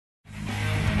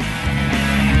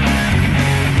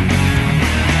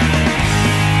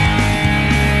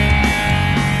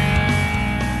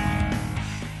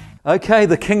Okay,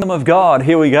 the kingdom of God.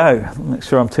 Here we go. Make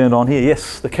sure I'm turned on here.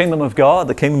 Yes, the kingdom of God,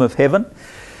 the kingdom of heaven.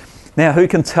 Now, who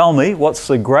can tell me what's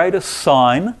the greatest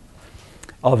sign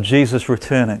of Jesus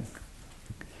returning?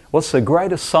 What's the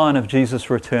greatest sign of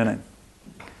Jesus returning?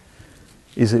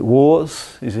 Is it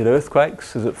wars? Is it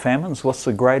earthquakes? Is it famines? What's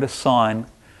the greatest sign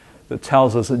that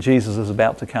tells us that Jesus is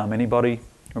about to come? Anybody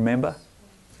remember?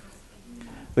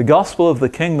 The gospel of the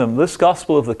kingdom. This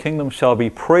gospel of the kingdom shall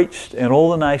be preached in all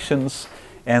the nations,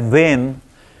 and then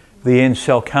the end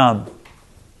shall come.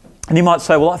 And you might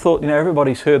say, well, I thought,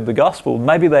 everybody's heard the gospel.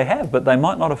 Maybe they have, but they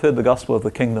might not have heard the gospel of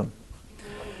the kingdom.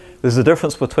 There's a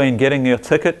difference between getting your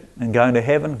ticket and going to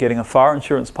heaven, getting a fire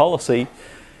insurance policy,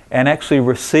 and actually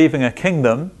receiving a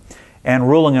kingdom and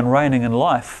ruling and reigning in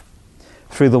life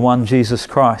through the one Jesus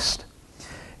Christ.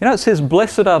 It says,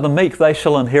 blessed are the meek, they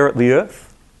shall inherit the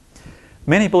earth.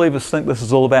 Many believers think this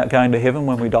is all about going to heaven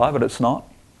when we die, but it's not.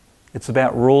 It's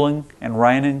about ruling and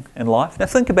reigning in life. Now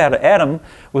think about it. Adam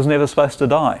was never supposed to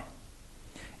die.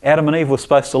 Adam and Eve were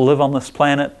supposed to live on this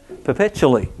planet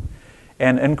perpetually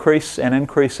and increase and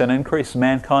increase and increase.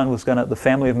 The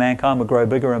family of mankind would grow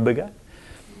bigger and bigger.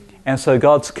 And so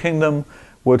God's kingdom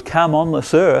would come on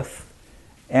this earth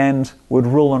and would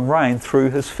rule and reign through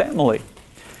his family.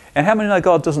 And how many know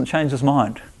God doesn't change his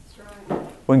mind?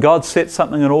 When God sets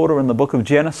something in order in the book of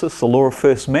Genesis, the law of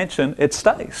first mention, it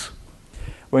stays.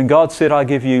 When God said, I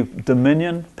give you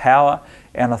dominion, power,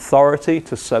 and authority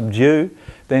to subdue,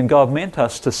 then God meant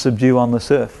us to subdue on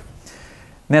this earth.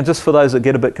 Now, just for those that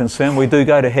get a bit concerned, we do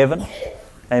go to heaven.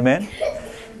 Amen.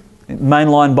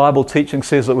 Mainline Bible teaching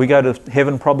says that we go to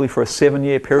heaven probably for a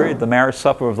 7-year period, the marriage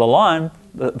supper of the Lamb,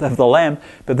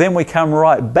 but then we come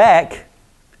right back.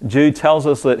 Jude tells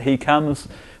us that he comes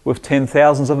with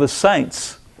 10,000s of his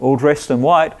saints, all dressed in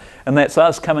white, and that's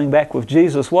us coming back with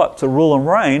Jesus, what? To rule and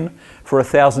reign for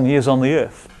 1,000 years on the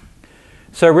earth.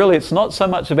 So really it's not so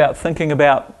much about thinking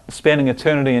about spending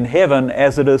eternity in heaven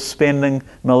as it is spending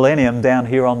millennium down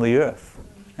here on the earth.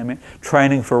 Amen.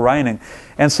 Training for reigning.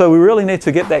 And so we really need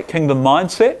to get that kingdom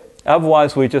mindset.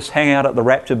 Otherwise we just hang out at the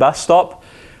rapture bus stop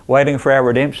waiting for our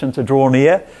redemption to draw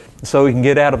near so we can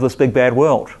get out of this big bad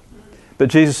world. But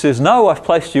Jesus says, no, I've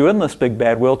placed you in this big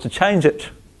bad world to change it.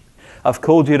 I've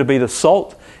called you to be the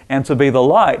salt and to be the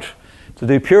light, to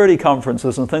do purity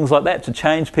conferences and things like that, to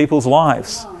change people's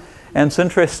lives. And it's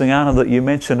interesting, Anna, that you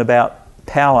mentioned about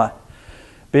power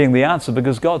being the answer,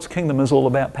 because God's kingdom is all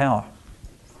about power.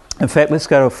 In fact, let's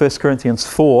go to 1 Corinthians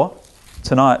 4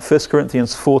 tonight, 1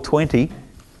 Corinthians 4:20.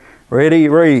 Ready,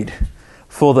 read.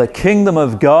 For the kingdom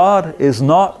of God is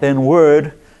not in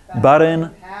word, but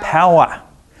in power.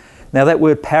 Now that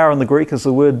word power in the Greek is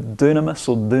the word dunamis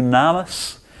or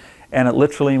dunamis, and it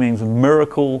literally means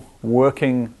miracle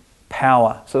working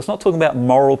power. So it's not talking about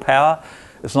moral power.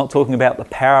 It's not talking about the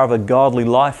power of a godly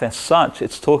life as such.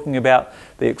 It's talking about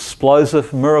the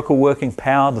explosive miracle working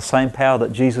power, the same power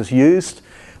that Jesus used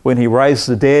when he raised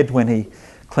the dead, when he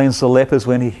cleansed the lepers,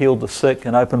 when he healed the sick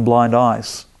and opened blind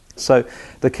eyes. So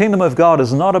the kingdom of God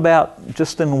is not about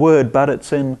just in word, but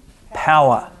it's in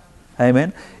power.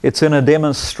 Amen. It's in a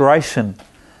demonstration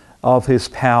of his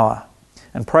power.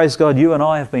 And praise God, you and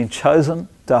I have been chosen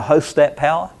to host that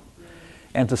power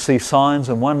and to see signs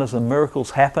and wonders and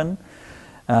miracles happen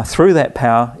through that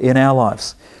power in our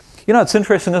lives. It's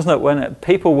interesting, isn't it, when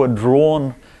people were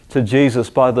drawn to Jesus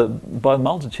by the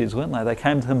multitudes, weren't they? They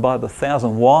came to him by the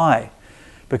thousand. Why?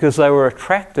 Because they were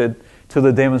attracted to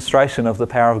the demonstration of the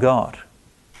power of God.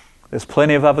 There's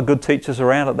plenty of other good teachers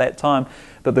around at that time,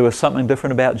 but there was something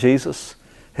different about Jesus.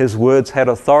 His words had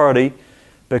authority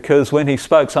because when he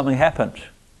spoke, something happened.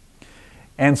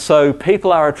 And so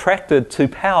people are attracted to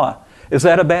power. Is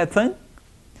that a bad thing?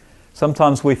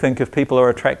 Sometimes we think if people are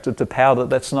attracted to power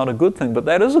that's not a good thing, but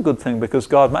that is a good thing because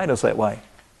God made us that way.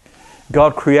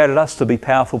 God created us to be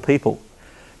powerful people.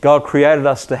 God created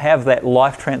us to have that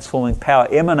life-transforming power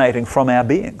emanating from our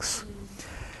beings.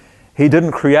 He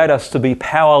didn't create us to be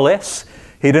powerless.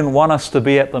 He didn't want us to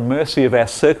be at the mercy of our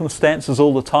circumstances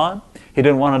all the time. He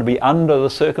didn't want us to be under the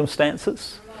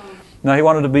circumstances. No, he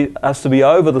wanted us to be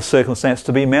over the circumstance,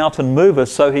 to be mountain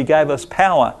movers, so he gave us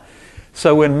power.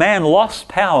 So when man lost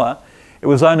power, it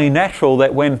was only natural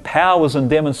that when power was in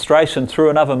demonstration through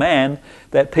another man,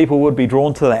 that people would be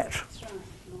drawn to that.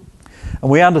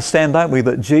 And we understand, don't we,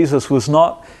 that Jesus was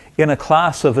not in a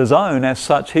class of his own as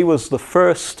such. He was the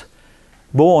first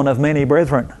born of many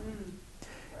brethren.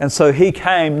 And so he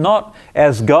came not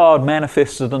as God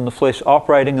manifested in the flesh,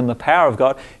 operating in the power of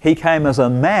God. He came as a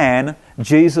man,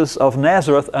 Jesus of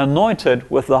Nazareth, anointed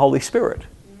with the Holy Spirit.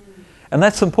 And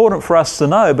that's important for us to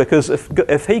know, because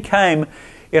if he came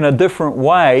in a different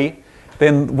way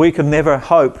then we could never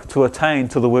hope to attain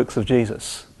to the works of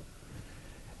Jesus.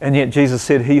 And yet Jesus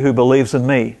said, he who believes in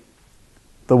me,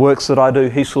 the works that I do,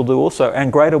 he shall do also,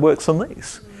 and greater works than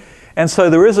these. And so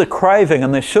there is a craving,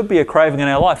 and there should be a craving in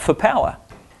our life for power.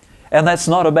 And that's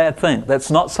not a bad thing. That's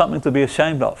not something to be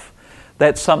ashamed of.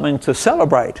 That's something to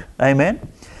celebrate.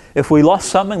 Amen? If we lost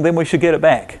something, then we should get it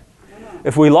back.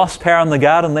 If we lost power in the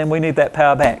garden, then we need that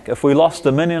power back. If we lost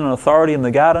dominion and authority in the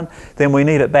garden, then we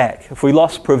need it back. If we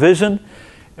lost provision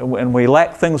and we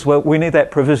lack things, well, we need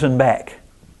that provision back.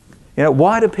 You know,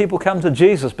 why do people come to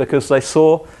Jesus? Because they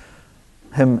saw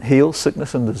him heal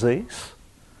sickness and disease.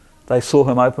 They saw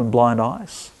him open blind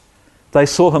eyes. They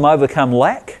saw him overcome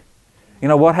lack. You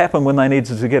know, what happened when they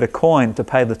needed to get a coin to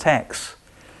pay the tax?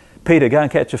 Peter, go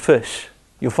and catch a fish.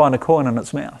 You'll find a coin in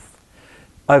its mouth.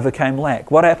 Overcame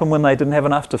lack. What happened when they didn't have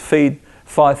enough to feed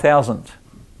 5,000?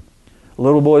 A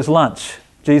little boy's lunch.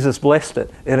 Jesus blessed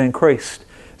it. It increased.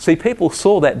 See, people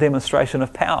saw that demonstration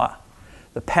of power.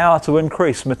 The power to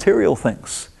increase material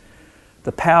things.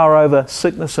 The power over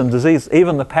sickness and disease.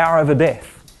 Even the power over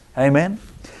death. Amen?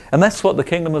 And that's what the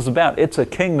kingdom is about. It's a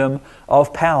kingdom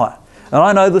of power. And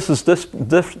I know this is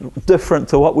different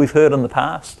to what we've heard in the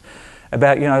past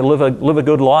about, you know, live a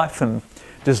good life and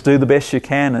just do the best you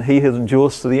can, and he who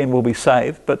endures to the end will be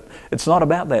saved. But it's not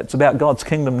about that. It's about God's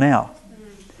kingdom now.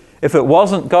 If it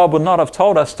wasn't, God would not have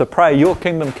told us to pray, your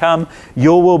kingdom come,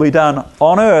 your will be done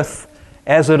on earth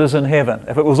as it is in heaven.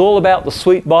 If it was all about the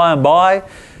sweet by and by,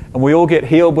 and we all get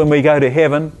healed when we go to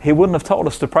heaven, he wouldn't have told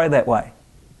us to pray that way.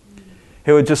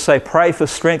 He would just say, pray for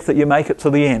strength that you make it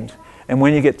to the end. And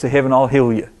when you get to heaven, I'll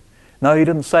heal you. No, he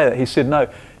didn't say that. He said,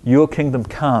 no, your kingdom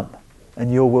come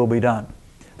and your will be done.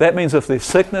 That means if there's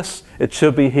sickness, it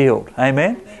should be healed.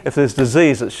 Amen? If there's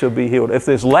disease, it should be healed. If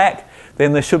there's lack,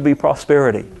 then there should be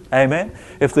prosperity. Amen?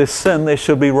 If there's sin, there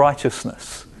should be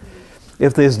righteousness.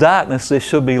 If there's darkness, there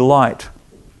should be light.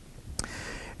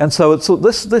 And so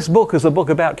this book is a book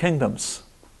about kingdoms.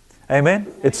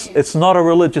 Amen? It's not a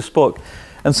religious book.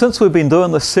 And since we've been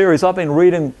doing this series, I've been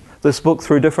reading this book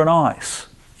through different eyes.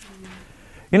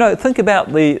 You know, think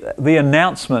about the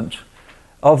announcement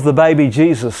of the baby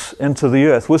Jesus into the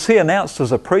earth. Was he announced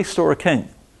as a priest or a king?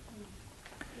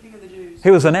 King of the Jews.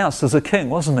 He was announced as a king,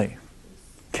 wasn't he?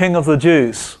 King of the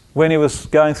Jews. When he was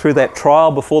going through that trial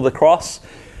before the cross,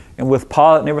 and with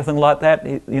Pilate and everything like that,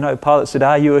 Pilate said,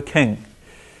 are you a king?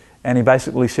 And he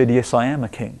basically said, yes, I am a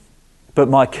king. But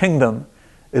my kingdom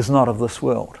is not of this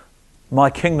world.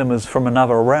 My kingdom is from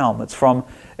another realm. It's from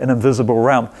an invisible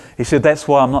realm. He said, that's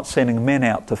why I'm not sending men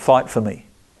out to fight for me.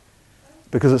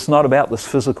 Because it's not about this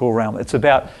physical realm. It's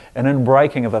about an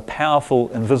inbreaking of a powerful,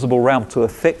 invisible realm to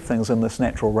affect things in this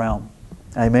natural realm.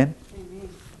 Amen? Amen.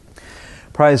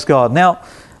 Praise God. Now,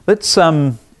 let's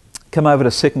come over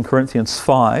to 2 Corinthians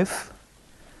 5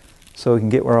 so we can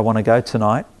get where I want to go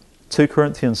tonight. 2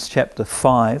 Corinthians chapter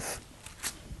 5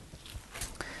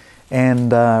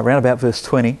 and around about verse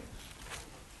 20.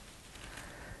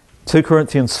 2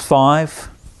 Corinthians 5,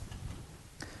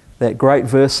 that great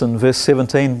verse in verse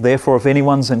 17, therefore if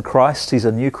anyone's in Christ, he's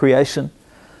a new creation.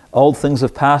 Old things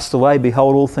have passed away,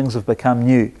 behold, all things have become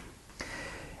new.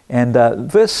 And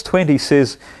verse 20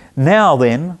 says, now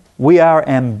then, we are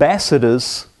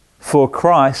ambassadors for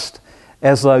Christ,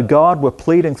 as though God were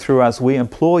pleading through us. We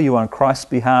implore you on Christ's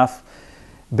behalf,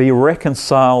 be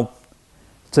reconciled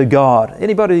to God.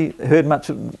 Anybody heard much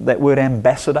of that word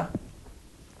ambassador?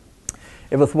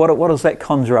 What does that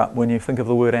conjure up when you think of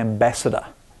the word ambassador?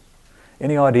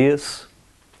 Any ideas?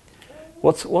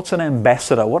 What's an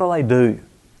ambassador? What do they do?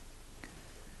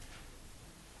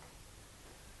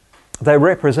 They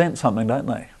represent something, don't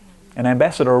they? An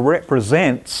ambassador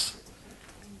represents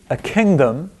a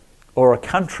kingdom or a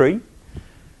country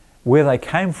where they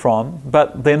came from,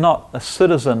 but they're not a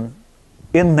citizen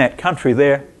in that country.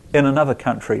 They're in another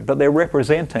country, but they're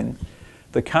representing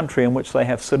the country in which they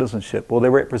have citizenship, or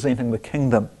they're representing the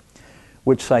kingdom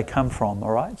which they come from,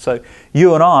 all right? So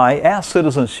you and I, our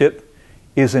citizenship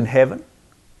is in heaven,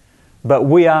 but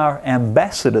we are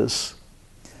ambassadors.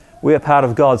 We are part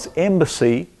of God's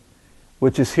embassy,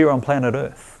 which is here on planet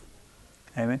Earth.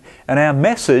 Amen. And our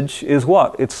message is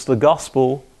what? It's the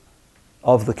gospel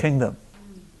of the kingdom.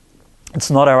 It's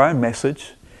not our own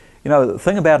message. You know, the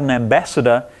thing about an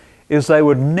ambassador is they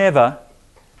would never,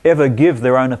 ever give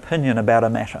their own opinion about a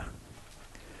matter.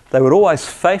 They would always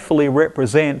faithfully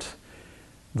represent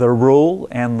the rule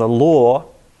and the law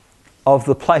of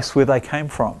the place where they came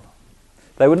from.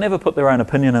 They would never put their own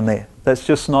opinion in there. That's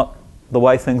just not the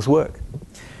way things work.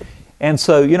 And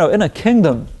so, you know, in a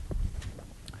kingdom,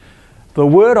 the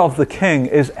word of the king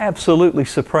is absolutely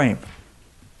supreme.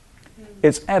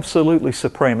 It's absolutely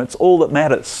supreme. It's all that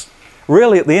matters.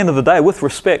 really at the end of the day, with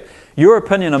respect, your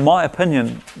opinion and my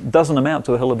opinion doesn't amount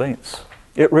to a hill of beans.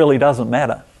 It really doesn't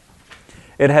matter.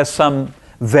 It has some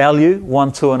value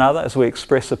one to another as we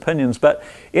express opinions, but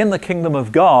in the kingdom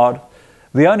of God,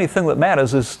 the only thing that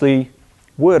matters is the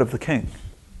word of the King.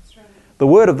 The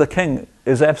word of the King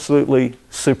is absolutely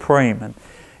supreme. And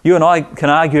you and I can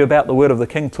argue about the word of the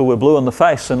King till we're blue in the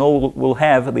face, and all we'll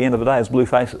have at the end of the day is blue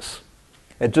faces.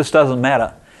 It just doesn't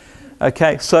matter.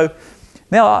 Okay, so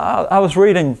now I was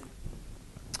reading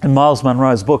in Miles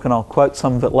Monroe's book, and I'll quote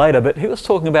some of it later, but he was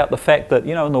talking about the fact that,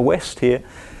 you know, in the West here,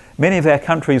 many of our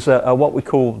countries are what we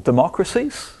call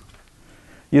democracies.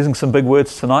 Using some big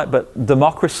words tonight, but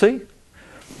democracy.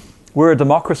 We're a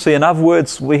democracy. In other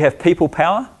words, we have people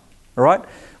power, all right?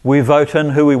 We vote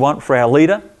in who we want for our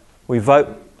leader. We vote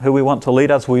who we want to lead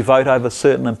us. We vote over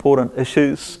certain important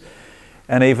issues.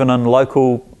 And even in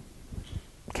local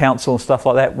council and stuff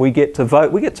like that, we get to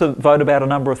vote. We get to vote about a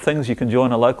number of things. You can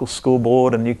join a local school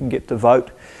board and you can get to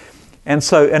vote. And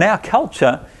so in our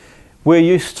culture, we're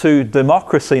used to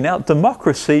democracy. Now,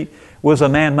 democracy was a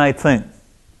man-made thing.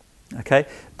 Okay?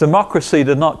 Democracy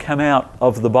did not come out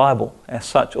of the Bible as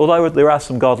such, although there are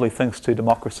some godly things to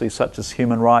democracy, such as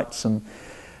human rights and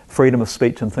freedom of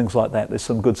speech and things like that. There's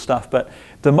some good stuff. But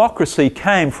democracy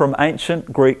came from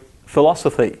ancient Greek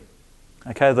philosophy.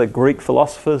 Okay, the Greek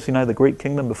philosophers, you know, the Greek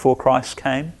kingdom before Christ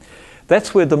came.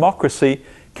 That's where democracy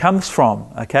comes from.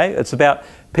 Okay, it's about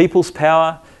people's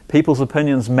power, people's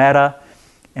opinions matter,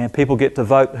 and people get to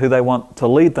vote who they want to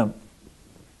lead them.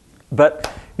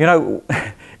 But, you know,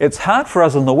 it's hard for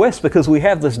us in the West because we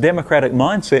have this democratic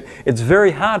mindset. It's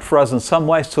very hard for us in some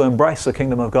ways to embrace the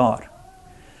kingdom of God,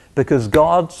 because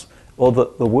God's, or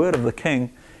the word of the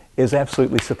King, is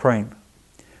absolutely supreme.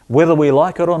 Whether we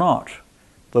like it or not,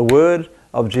 the word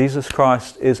of Jesus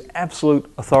Christ is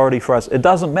absolute authority for us. It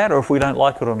doesn't matter if we don't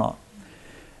like it or not.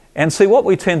 And see, what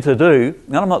we tend to do,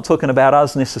 and I'm not talking about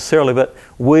us necessarily, but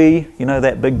we, you know,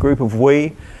 that big group of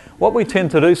we, what we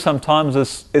tend to do sometimes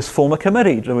is form a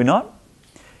committee, do we not?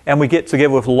 And we get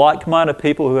together with like-minded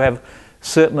people who have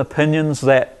certain opinions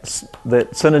that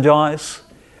synergize,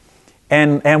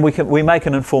 and we make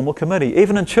an informal committee.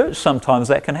 Even in church sometimes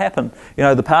that can happen. You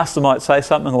know, the pastor might say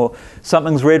something, or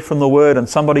something's read from the Word and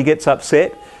somebody gets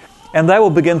upset, and they will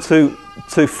begin to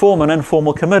form an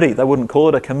informal committee. They wouldn't call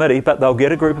it a committee, but they'll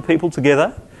get a group of people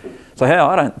together. So, hey,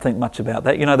 I don't think much about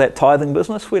that. You know, that tithing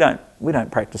business, we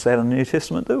don't practice that in the New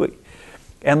Testament, do we?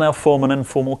 And they'll form an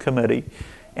informal committee,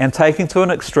 and taking to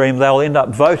an extreme, they'll end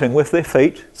up voting with their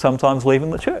feet, sometimes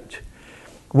leaving the church.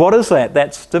 What is that?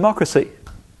 That's democracy.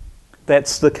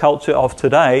 That's the culture of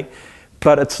today,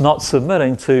 but it's not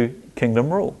submitting to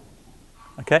kingdom rule.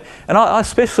 Okay? And I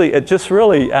especially, it just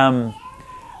really,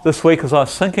 this week as I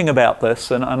was thinking about this,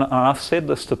 and I've said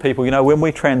this to people, you know, when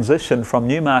we transition from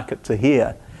Newmarket to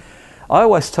here, I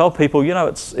always tell people, you know,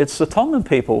 it's the Tongan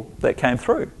people that came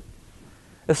through.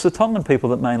 It's the Tongan people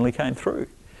that mainly came through.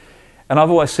 And I've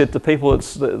always said to people,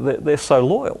 they're so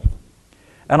loyal.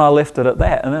 And I left it at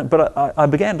that. But I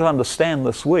began to understand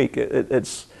this week,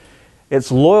 it's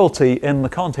loyalty in the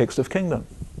context of kingdom.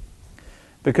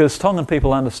 Because Tongan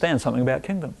people understand something about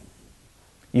kingdom.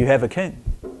 You have a king.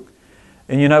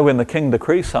 And you know, when the king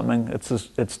decrees something,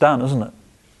 it's done, isn't it?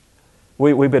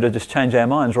 We better just change our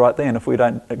minds right then if we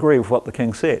don't agree with what the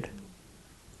king said.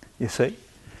 You see?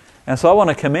 And so I want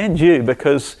to commend you,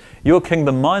 because your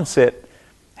kingdom mindset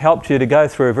helped you to go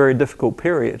through a very difficult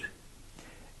period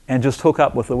and just hook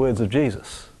up with the words of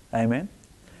Jesus. Amen?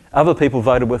 Other people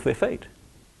voted with their feet.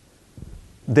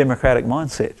 Democratic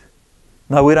mindset.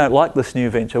 No, we don't like this new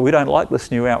venture. We don't like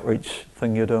this new outreach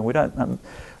thing you're doing. We don't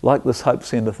like this Hope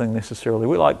Centre thing necessarily.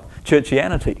 We like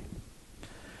churchianity.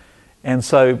 And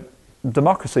so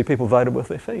democracy, people voted with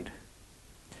their feet.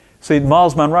 See,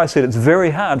 Miles Monroe said it's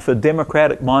very hard for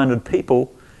democratic-minded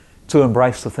people to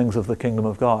embrace the things of the kingdom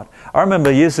of God. I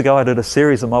remember years ago I did a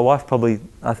series, and my wife probably,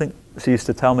 I think she used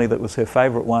to tell me that was her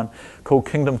favourite one, called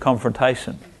Kingdom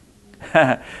Confrontation.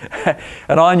 And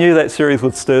I knew that series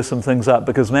would stir some things up,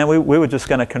 because, man, we were just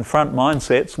going to confront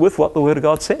mindsets with what the Word of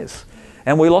God says.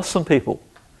 And we lost some people.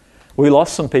 We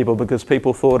lost some people because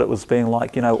people thought it was being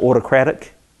like, you know,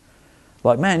 autocratic.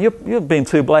 Like, man, you're being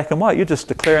too black and white. You're just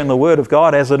declaring the Word of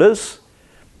God as it is.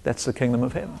 That's the kingdom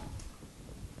of heaven.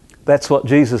 That's what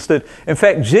Jesus did. In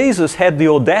fact, Jesus had the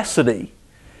audacity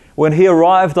when he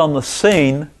arrived on the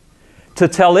scene to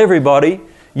tell everybody,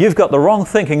 you've got the wrong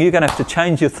thinking, you're going to have to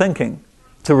change your thinking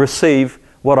to receive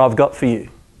what I've got for you.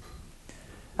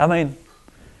 I mean,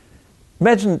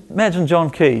 imagine John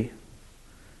Key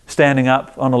standing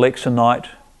up on election night,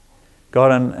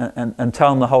 God, and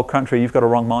telling the whole country, you've got a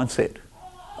wrong mindset.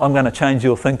 I'm going to change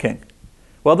your thinking.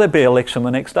 Well, there'd be election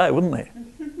the next day, wouldn't there?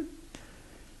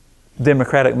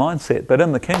 Democratic mindset. But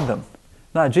in the kingdom,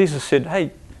 no, Jesus said,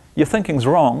 hey, your thinking's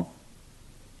wrong.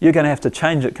 You're going to have to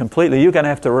change it completely. You're going to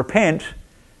have to repent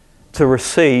to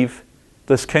receive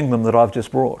this kingdom that I've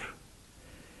just brought.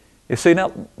 You see, now,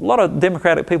 a lot of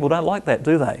democratic people don't like that,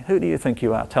 do they? Who do you think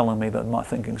you are telling me that my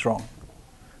thinking's wrong?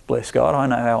 Bless God, I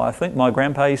know how I think. My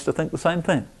grandpa used to think the same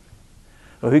thing.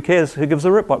 Well, who cares? Who gives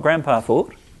a rip what grandpa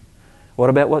thought? What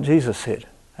about what Jesus said?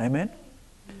 Amen?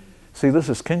 See, this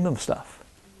is kingdom stuff.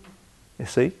 You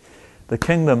see? The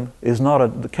kingdom is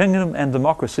not the kingdom and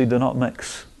democracy do not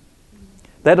mix.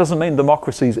 That doesn't mean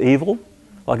democracy is evil.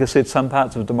 Like I said, some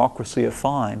parts of democracy are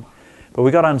fine. But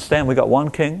we've got to understand we've got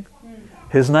one king.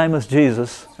 His name is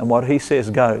Jesus, and what he says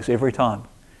goes every time,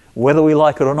 whether we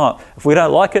like it or not. If we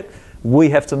don't like it, we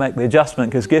have to make the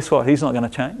adjustment, because guess what? He's not going to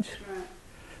change.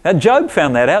 Now, Job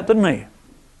found that out, didn't he?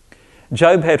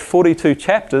 Job had 42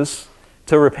 chapters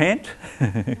to repent.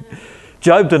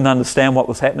 Job didn't understand what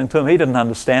was happening to him. He didn't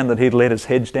understand that he'd let his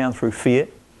hedge down through fear.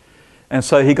 And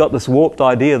so he got this warped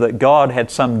idea that God had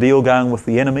some deal going with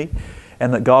the enemy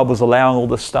and that God was allowing all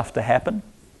this stuff to happen.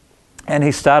 And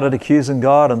he started accusing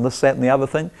God and this, that and the other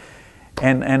thing.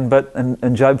 But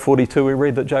in Job 42 we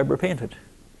read that Job repented.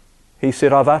 He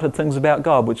said, I've uttered things about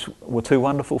God which were too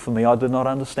wonderful for me. I did not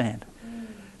understand.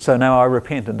 So now I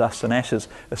repent in dust and ashes.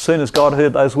 As soon as God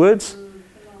heard those words,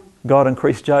 God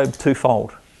increased Job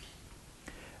twofold.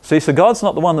 See, so God's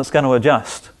not the one that's going to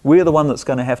adjust. We're the one that's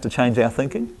going to have to change our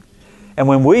thinking. And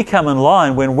when we come in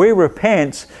line, when we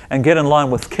repent and get in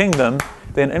line with kingdom,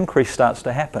 then increase starts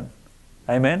to happen.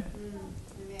 Amen?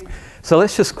 So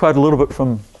let's just quote a little bit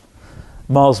from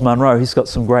Miles Monroe. He's got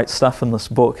some great stuff in this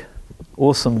book.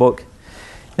 Awesome book.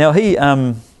 Now he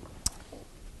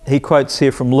quotes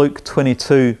here from Luke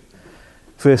 22,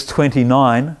 verse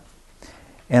 29,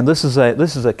 and this is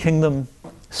a kingdom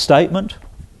statement.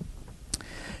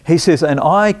 He says, "And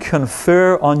I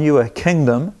confer on you a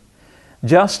kingdom,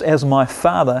 just as my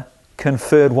Father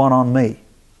conferred one on me."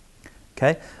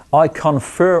 Okay, I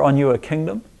confer on you a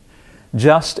kingdom,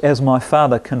 just as my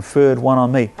Father conferred one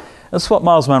on me. That's what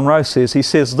Miles Monroe says. He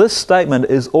says, this statement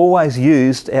is always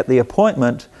used at the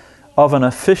appointment of an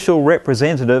official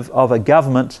representative of a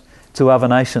government to other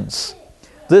nations.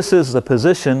 This is the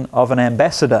position of an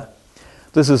ambassador.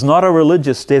 This is not a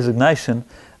religious designation,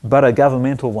 but a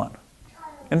governmental one.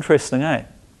 Interesting, eh?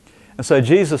 And so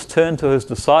Jesus turned to his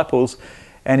disciples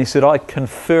and he said, I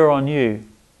confer on you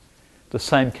the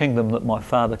same kingdom that my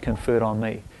Father conferred on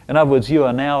me. In other words, you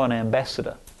are now an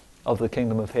ambassador of the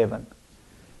kingdom of heaven.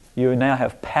 You now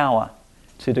have power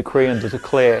to decree and to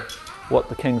declare what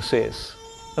the King says.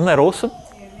 Isn't that awesome?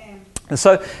 Amen. And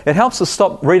so it helps us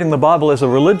stop reading the Bible as a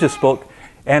religious book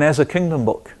and as a kingdom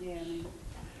book. Yeah,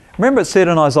 remember it said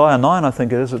in Isaiah 9, I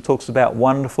think it is, it talks about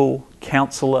wonderful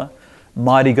Counselor,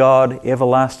 mighty God,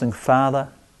 everlasting Father,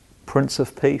 Prince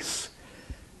of Peace,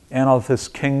 and of his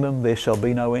kingdom there shall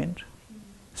be no end.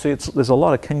 See, there's a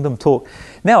lot of kingdom talk.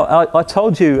 Now, I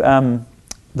told you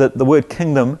that the word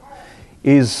kingdom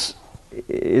is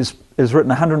written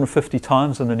 150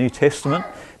 times in the New Testament.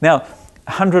 Now,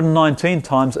 119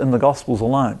 times in the Gospels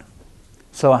alone.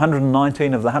 So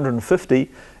 119 of the 150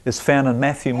 is found in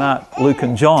Matthew, Mark, Luke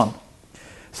and John.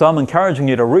 So I'm encouraging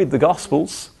you to read the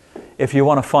Gospels if you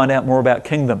want to find out more about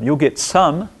kingdom. You'll get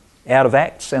some out of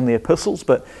Acts and the epistles,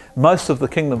 but most of the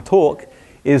kingdom talk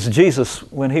is Jesus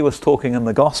when he was talking in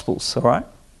the Gospels, all right?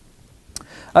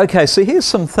 Okay, so here's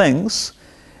some things,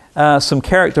 some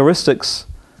characteristics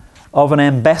of an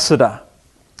ambassador,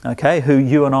 okay, who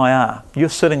you and I are. You're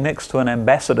sitting next to an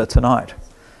ambassador tonight,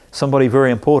 somebody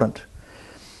very important.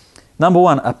 Number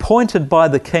one, appointed by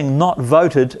the king, not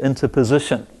voted into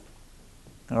position,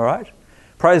 all right?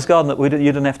 Praise God that you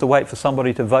didn't have to wait for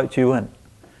somebody to vote you in.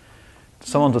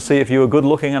 Someone to see if you were good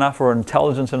looking enough or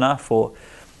intelligent enough or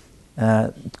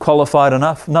qualified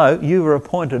enough. No, you were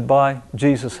appointed by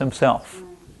Jesus himself,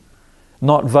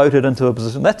 not voted into a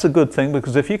position. That's a good thing,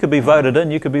 because if you could be voted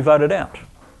in, you could be voted out.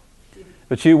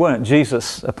 But you weren't.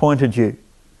 Jesus appointed you.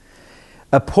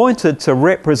 Appointed to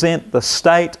represent the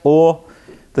state or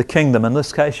the kingdom. In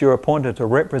this case, you're appointed to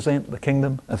represent the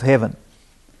kingdom of heaven.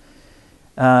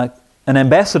 An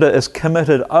ambassador is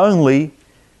committed only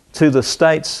to the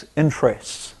state's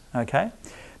interests. Okay?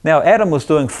 Now, Adam was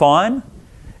doing fine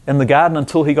in the garden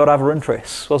until he got other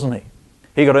interests, wasn't he?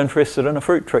 He got interested in a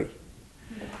fruit tree,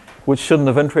 which shouldn't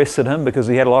have interested him because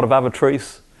he had a lot of other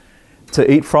trees to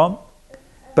eat from.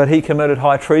 But he committed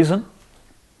high treason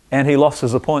and he lost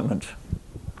his appointment.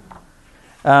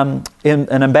 An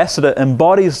ambassador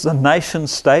embodies the nation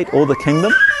state or the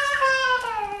kingdom.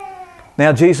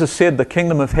 Now Jesus said the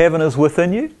kingdom of heaven is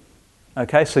within you.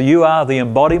 Okay, so you are the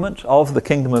embodiment of the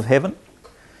kingdom of heaven.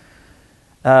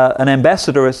 An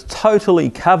ambassador is totally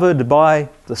covered by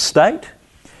the state.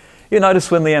 You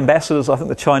notice when the ambassadors, I think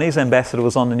the Chinese ambassador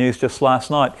was on the news just last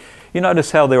night, you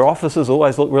notice how their officers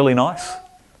always look really nice.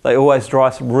 They always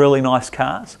drive some really nice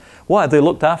cars. Why? They're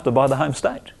looked after by the home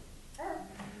state.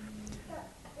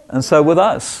 And so with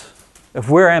us, if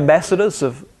we're ambassadors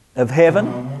of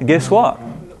heaven, guess what?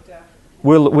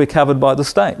 We're covered by the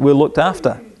state. We're looked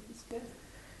after.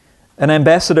 An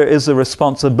ambassador is the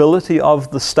responsibility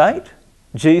of the state.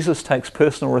 Jesus takes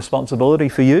personal responsibility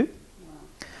for you.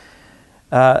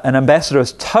 An ambassador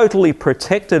is totally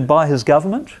protected by his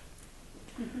government.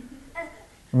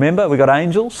 Remember, we've got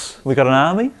angels, we've got an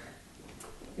army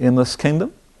in this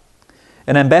kingdom.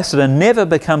 An ambassador never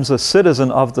becomes a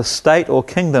citizen of the state or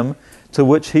kingdom to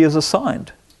which he is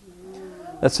assigned.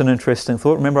 That's an interesting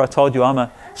thought. Remember, I told you I'm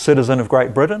a citizen of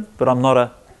Great Britain, but I'm not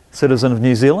a citizen of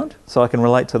New Zealand, so I can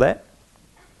relate to that.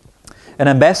 An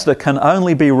ambassador can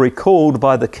only be recalled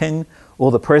by the king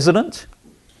or the president.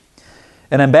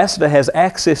 An ambassador has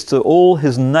access to all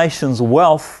his nation's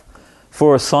wealth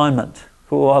for assignment.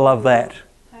 Oh, I love that.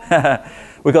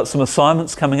 We've got some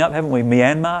assignments coming up, haven't we?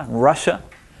 Myanmar, Russia.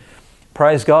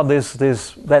 Praise God,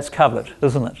 that's covered,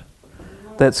 isn't it?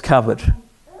 That's covered.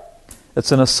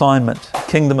 It's an assignment,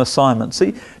 kingdom assignment.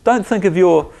 See, don't think of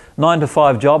your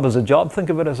 9-to-5 job as a job. Think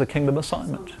of it as a kingdom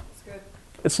assignment.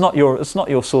 It's not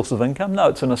your source of income. No,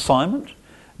 it's an assignment.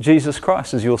 Jesus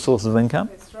Christ is your source of income.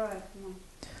 That's right.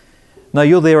 No,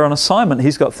 you're there on assignment.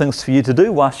 He's got things for you to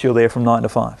do whilst you're there from 9 to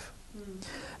 5.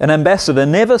 An ambassador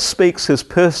never speaks his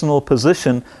personal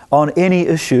position on any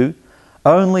issue,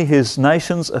 only his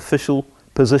nation's official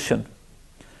position.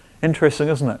 Interesting,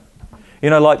 isn't it? You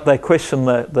know, like they questioned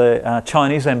the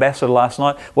Chinese ambassador last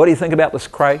night. What do you think about this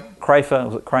Crayfer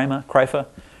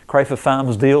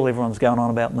Farms deal everyone's going on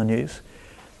about in the news?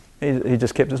 He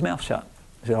just kept his mouth shut.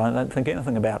 He said, I don't think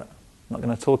anything about it. I'm not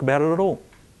going to talk about it at all.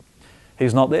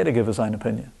 He's not there to give his own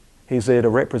opinion. He's there to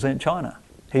represent China.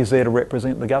 He's there to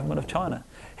represent the government of China.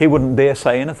 He wouldn't dare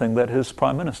say anything that his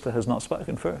Prime Minister has not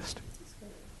spoken first.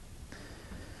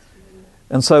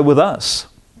 And so with us,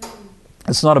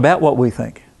 it's not about what we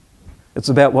think. It's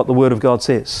about what the Word of God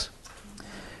says.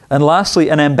 And lastly,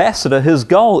 an ambassador, his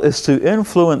goal is to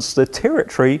influence the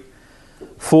territory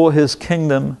for his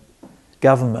kingdom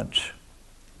government.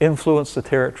 Influence the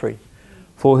territory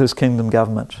for his kingdom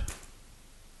government.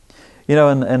 You know,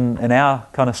 in our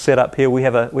kind of setup here, we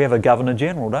have a Governor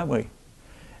General, don't we?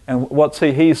 And what's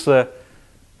he? He's the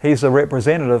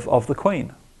representative of the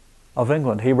Queen of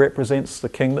England. He represents the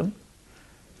kingdom,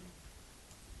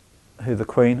 the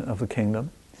Queen of the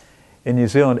kingdom in New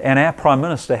Zealand. And our Prime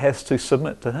Minister has to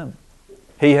submit to him.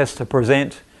 He has to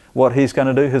present what he's going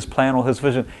to do, his plan or his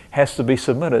vision has to be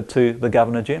submitted to the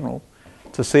Governor General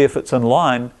to see if it's in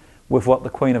line with what the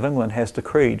Queen of England has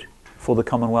decreed for the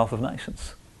Commonwealth of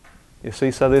Nations. You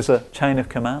see, so there's a chain of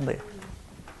command there.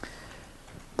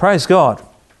 Praise God.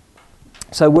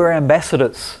 So we're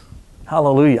ambassadors.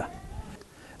 Hallelujah.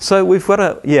 So we've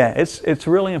got it's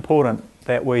really important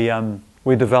that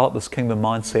we develop this kingdom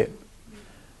mindset.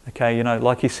 Okay, you know,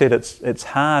 like you said, it's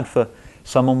hard for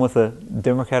someone with a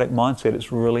democratic mindset.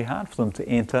 It's really hard for them to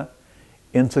enter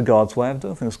into God's way of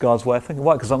doing things, God's way of thinking.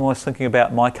 Why? Because I'm always thinking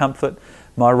about my comfort,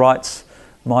 my rights,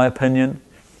 my opinion.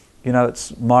 You know,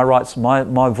 it's my rights,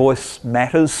 my voice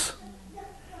matters.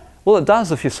 Well, it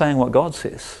does if you're saying what God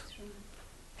says.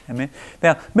 Amen.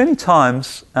 Now, many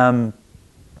times,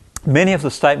 many of the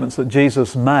statements that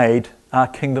Jesus made are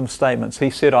kingdom statements. He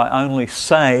said, I only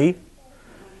say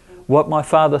what my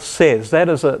Father says. That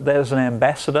is an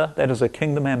ambassador, that is a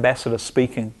kingdom ambassador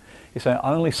speaking. He's saying,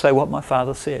 I only say what my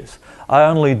Father says. I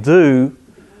only do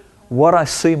what I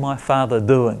see my Father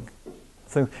doing.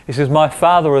 He says, my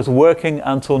Father is working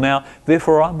until now,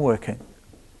 therefore I'm working.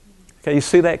 Okay, you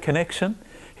see that connection?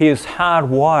 He is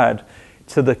hardwired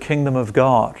to the kingdom of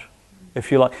God,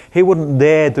 if you like. He wouldn't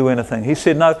dare do anything. He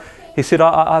said, no,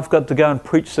 I've got to go and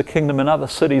preach the kingdom in other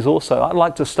cities also. I'd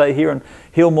like to stay here and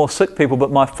heal more sick people,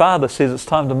 but my Father says it's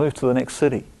time to move to the next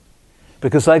city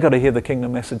because they've got to hear the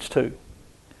kingdom message too,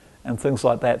 and things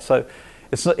like that. So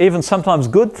it's not, even sometimes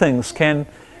good things can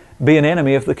be an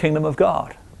enemy of the kingdom of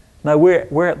God. No,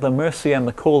 we're at the mercy and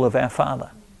the call of our Father,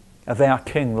 of our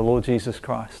King, the Lord Jesus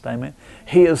Christ. Amen.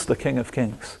 He is the King of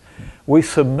Kings. We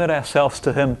submit ourselves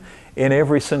to Him in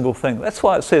every single thing. That's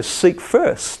why it says, seek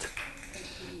first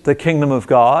the kingdom of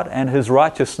God and His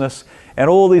righteousness,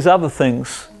 and all these other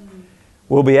things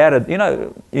will be added. You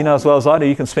know as well as I do,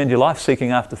 you can spend your life seeking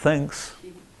after things,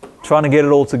 trying to get it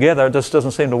all together. It just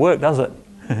doesn't seem to work, does it?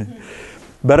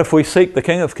 But if we seek the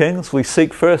King of Kings, we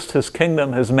seek first His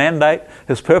kingdom, His mandate,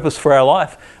 His purpose for our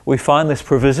life, we find this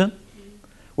provision,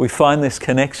 we find this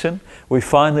connection, we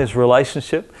find this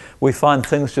relationship, we find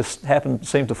things just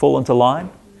seem to fall into line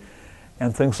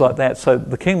and things like that. So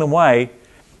the kingdom way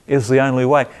is the only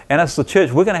way. And as the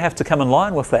church, we're going to have to come in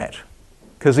line with that,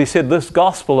 because He said this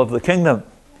gospel of the kingdom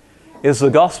is the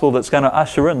gospel that's going to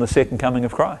usher in the second coming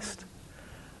of Christ.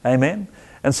 Amen?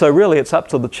 And so really it's up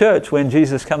to the church when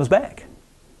Jesus comes back.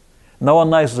 No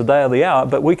one knows the day or the hour,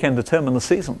 but we can determine the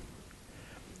season.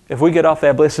 If we get off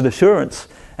our blessed assurance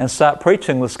and start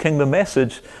preaching this kingdom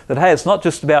message that, hey, it's not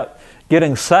just about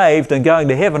getting saved and going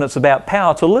to heaven, it's about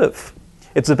power to live.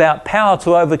 It's about power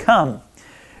to overcome.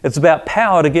 It's about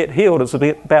power to get healed. It's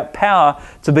about power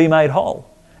to be made whole.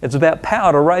 It's about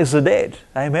power to raise the dead.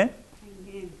 Amen?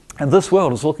 Amen. And this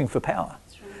world is looking for power.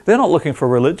 They're not looking for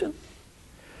religion.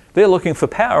 They're looking for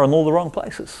power in all the wrong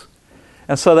places.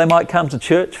 And so they might come to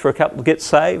church for a couple, get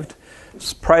saved,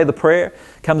 pray the prayer,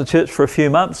 come to church for a few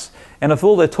months, and if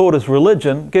all they're taught is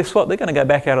religion, guess what? They're going to go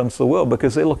back out into the world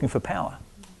because they're looking for power,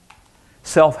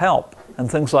 self-help,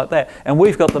 and things like that. And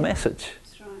we've got the message.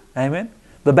 That's right. Amen?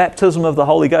 The baptism of the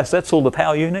Holy Ghost, that's all the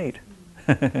power you need.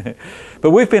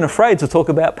 But we've been afraid to talk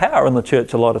about power in the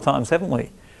church a lot of times, haven't we?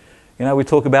 You know, we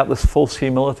talk about this false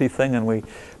humility thing and we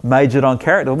majored on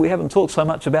character. We haven't talked so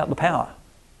much about the power.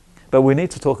 But we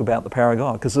need to talk about the power of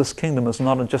God, because this kingdom is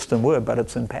not just in word, but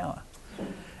it's in power.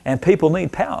 And people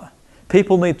need power.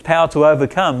 People need power to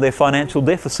overcome their financial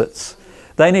deficits.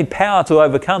 They need power to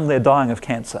overcome their dying of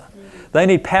cancer. They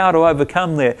need power to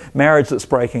overcome their marriage that's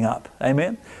breaking up.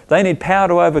 Amen? They need power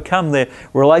to overcome their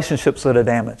relationships that are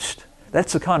damaged.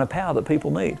 That's the kind of power that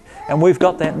people need. And we've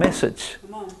got that message.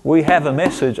 We have a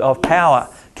message of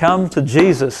power. Come to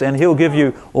Jesus and He'll give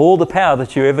you all the power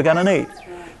that you're ever going to need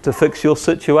to fix your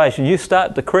situation. You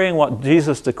start decreeing what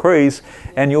Jesus decrees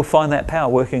and you'll find that power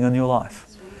working in your life.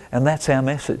 And that's our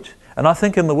message. And I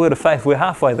think in the word of faith we're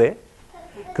halfway there,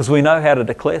 because we know how to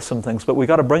declare some things, but we've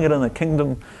got to bring it in a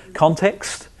kingdom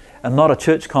context and not a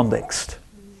church context,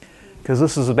 because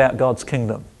this is about God's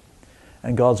kingdom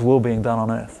and God's will being done on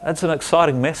earth. That's an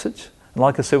exciting message. And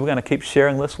like I said, we're going to keep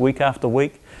sharing this week after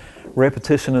week.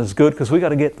 Repetition is good because we've got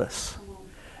to get this.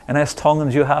 And as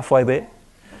Tongans, you're halfway there.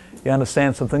 You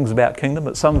understand some things about kingdom,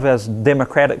 but some of us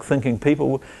democratic thinking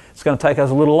people, it's going to take us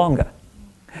a little longer.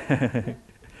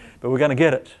 But we're going to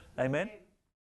get it. Amen?